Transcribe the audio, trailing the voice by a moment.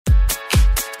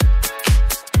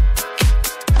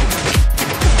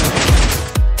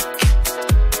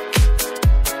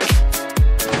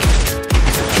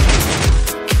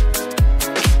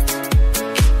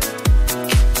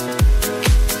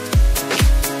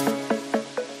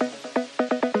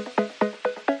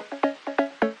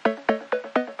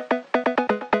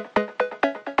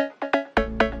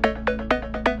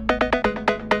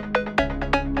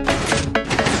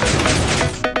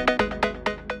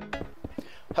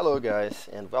Hello guys,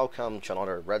 and welcome to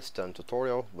another redstone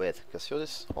tutorial with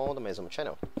Juanitos on the Maizuma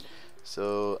channel.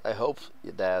 So I hope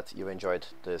that you enjoyed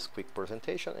this quick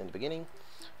presentation in the beginning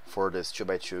for this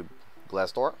 2x2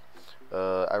 glass door.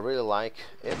 I really like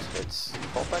it. It's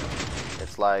compact.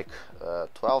 It's like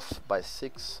 12 by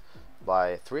 6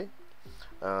 by 3.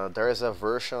 There is a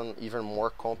version even more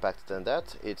compact than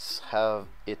that. It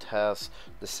has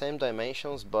the same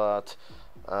dimensions, but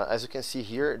as you can see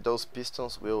here, those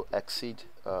pistons will exceed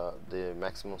the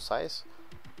maximum size,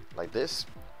 like this,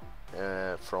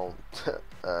 from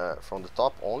from the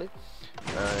top only.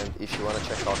 And if you want to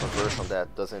check out a version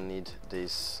that doesn't need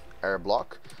this air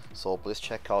block, so please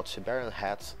check out Siberian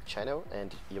Hat's channel,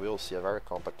 and you will see a very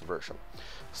compact version.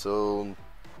 So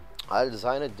I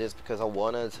designed this because I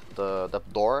wanted the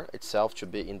door itself to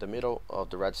be in the middle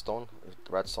of the redstone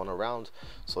around,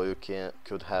 so you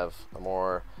could have a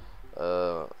more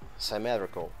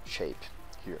symmetrical shape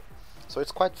here. So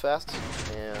it's quite fast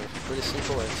and pretty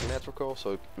simple and symmetrical,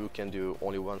 so you can do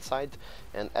only one side.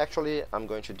 And actually I'm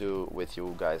going to do with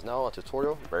you guys now a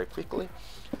tutorial very quickly,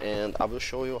 and I will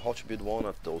show you how to build one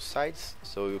of those sides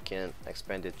so you can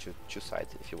expand it to two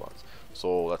sides if you want.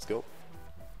 So let's go.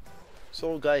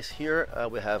 So guys, here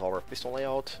we have our piston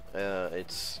layout.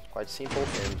 It's quite simple,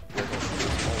 and we're going to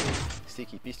use only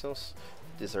sticky pistons.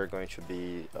 These are going to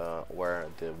be where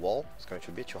the wall is going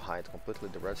to be to hide completely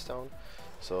the redstone.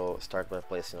 So start by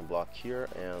placing a block here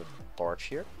and torch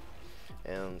here,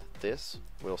 and this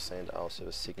will send also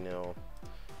a signal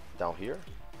down here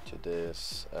to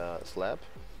this slab,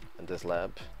 and this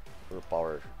slab will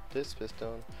power this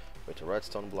piston with a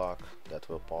redstone block that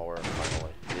will power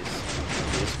finally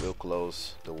this will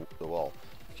close the wall.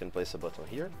 You can place a button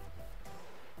here.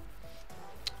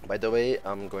 By the way,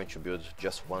 I'm going to build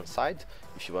just one side.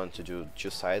 If you want to do two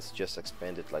sides, just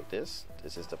expand it like this.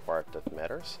 This is the part that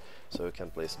matters, so you can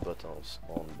place buttons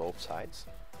on both sides.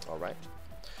 Alright,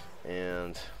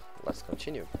 and let's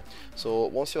continue. So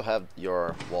once you have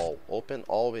your wall open,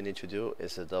 all we need to do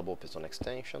is a double piston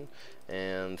extension,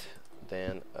 and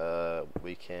then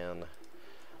we can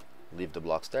leave the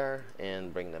blocks there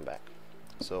and bring them back.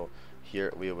 So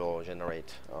here we will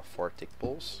generate 4 tick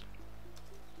pulls,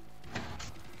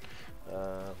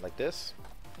 like this,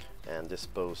 and this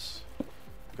pulse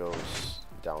goes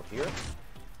down here,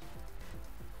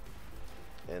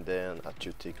 and then a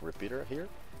 2 tick repeater here.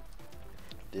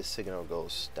 This signal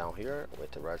goes down here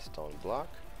with the redstone block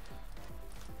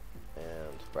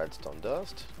and redstone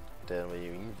dust. Then we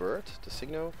invert the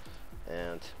signal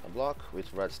and a block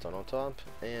with redstone on top,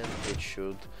 and it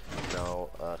should now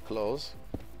close,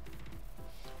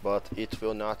 but it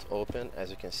will not open.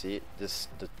 As you can see,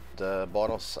 the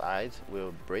bottom side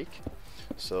will break.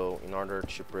 So in order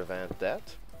to prevent that,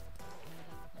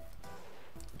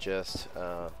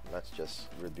 let's just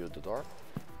rebuild the door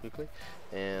quickly,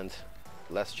 and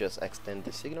let's just extend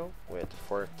the signal with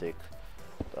 4 tick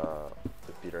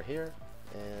repeater here,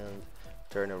 and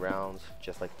turn around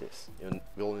just like this.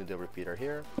 We'll need the repeater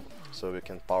here, so we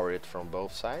can power it from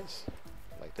both sides,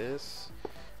 like this,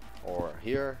 or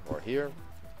here, or here.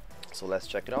 So let's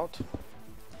check it out.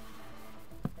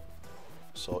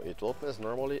 So it opens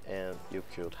normally, and you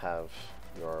could have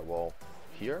your wall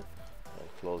here and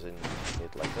closing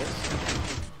it like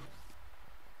this.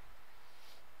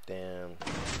 Then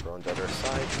from the other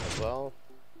side as well,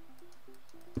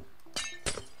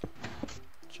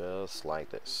 just like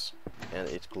this, and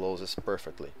it closes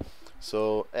perfectly.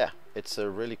 So yeah, it's a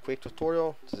really quick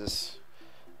tutorial. This is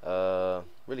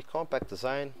really compact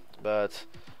design, but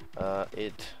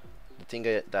the thing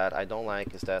that I don't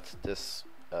like is that this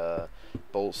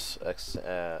pulse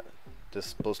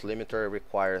limiter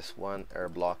requires 1 air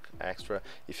block extra.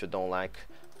 If you don't like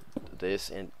this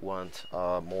and want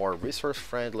a more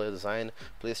resource-friendly design,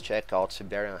 please check out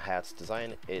Siberian Hat's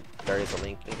design. There is a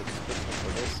link in the description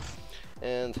for this.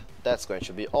 And that's going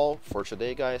to be all for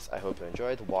today, guys. I hope you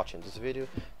enjoyed watching this video.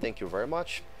 Thank you very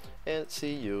much, and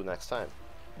see you next time.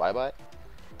 Bye bye.